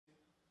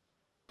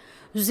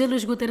José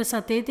Luís Guterres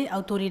Satete,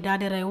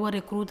 autoridade RAEOA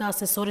recruta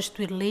assessores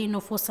tuirlei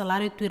no for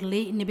salário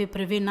tuirlei nebe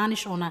prevê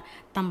nanis ona.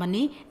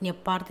 Também, minha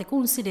parte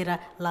considera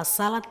la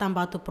sala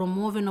tambato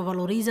promove no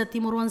valoriza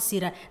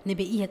timoruansira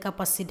nebe ia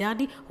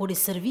capacidade ou de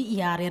servir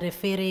e área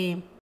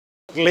refere.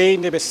 Lei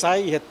nebe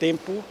sai e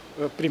tempo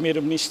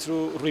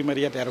primeiro-ministro Rui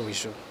Maria de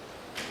Araújo.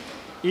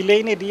 E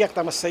lei ne dia que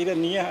estamos saída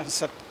nia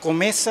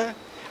começa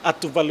a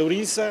tu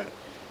valoriza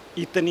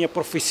e tenia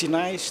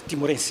profissionais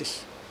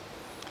timorenses.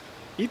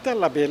 Ita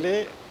la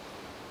bele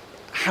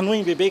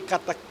hanuin bebe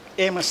kata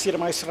ema sira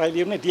mais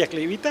israelio ne dia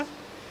cleita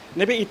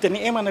nebe itani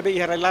ema nebe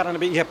israelara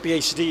nebe ia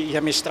PhD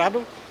ia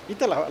mestrado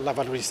ita la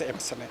valoriza ema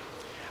sane.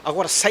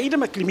 Agora saída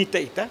ma limita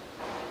ita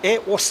é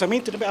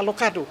orçamento nebe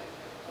alocado.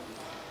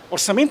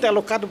 Orçamento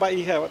alocado ba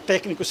ia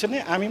técnico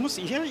sane amimos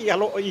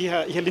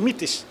ia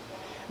limites.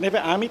 Nebe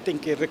ami tem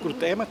que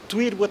recrutar ema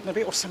tuir buat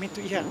nebe orçamento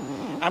ia.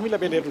 Ami la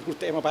bele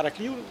recrutar ema para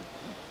aquilo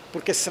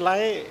porque se lá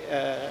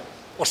é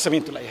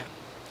orçamento lá ia.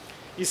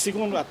 E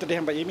segundo a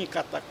terra imi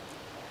kata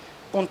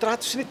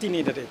contratos ne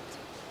tinha direito.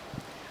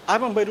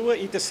 Abang berua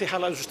ita se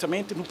hala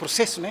justamente no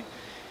processo, né?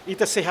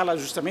 Ita se hala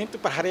justamente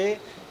para hare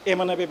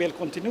emana bebel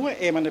continua,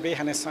 emana be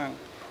hanesan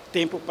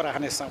tempo para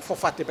hanesan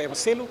fofate ba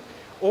selo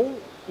ou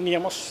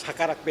niamos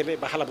hakarak bele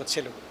bahala bat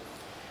selo.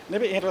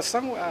 Nebe em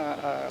relação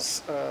a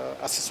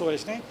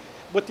assessores, né?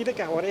 Botida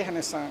que agora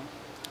hanesan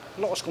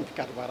loos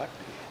complicado para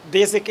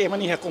desde que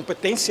emani a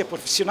competência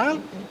profissional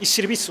e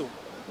serviço.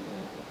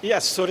 E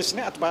assessores,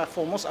 né? Atba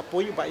fomos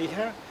apoio ba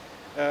iha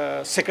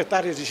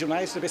secretários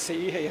regionais deve ser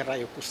e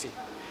raio por si.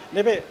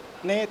 Deve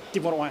ne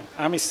Timor-Leste.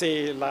 A mim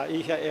se lá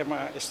é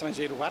uma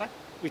estrangeiro vara,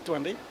 oito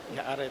anos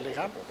ia área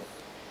legal.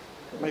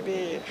 Mas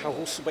be how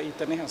suba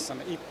ita ne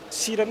hansana. E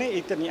sira ne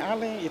ita ni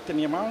ale, ita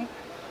ni mão,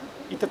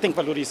 ita tem que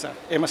valorizar.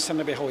 É uma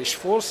cena be how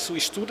esforço,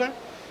 estuda,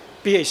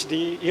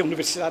 PhD e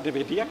universidade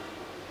deveria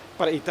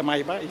para ita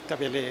maiba, ita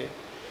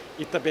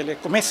bele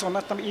começa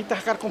na ita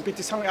hakar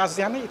competição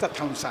asiana ita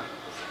taunsa.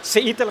 Se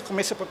ita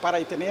começa a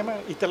preparar ita nema,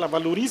 ita la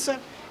valoriza.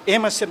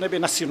 Ema ser nebe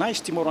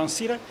nacionais,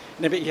 timoransira,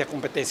 nebe ia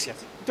competência.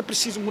 Então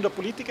preciso mudar a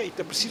política,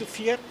 então preciso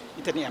fiar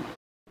e ter ema.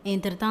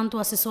 Entretanto,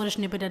 assessores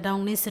nebe da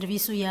nesse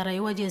serviço e a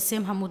RAEOA de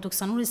SM Hamutuk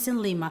Sanuri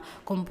Sen Lima,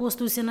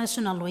 composto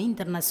nacional ou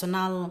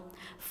internacional.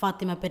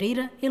 Fátima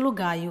Pereira e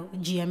LUGU,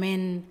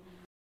 GMN.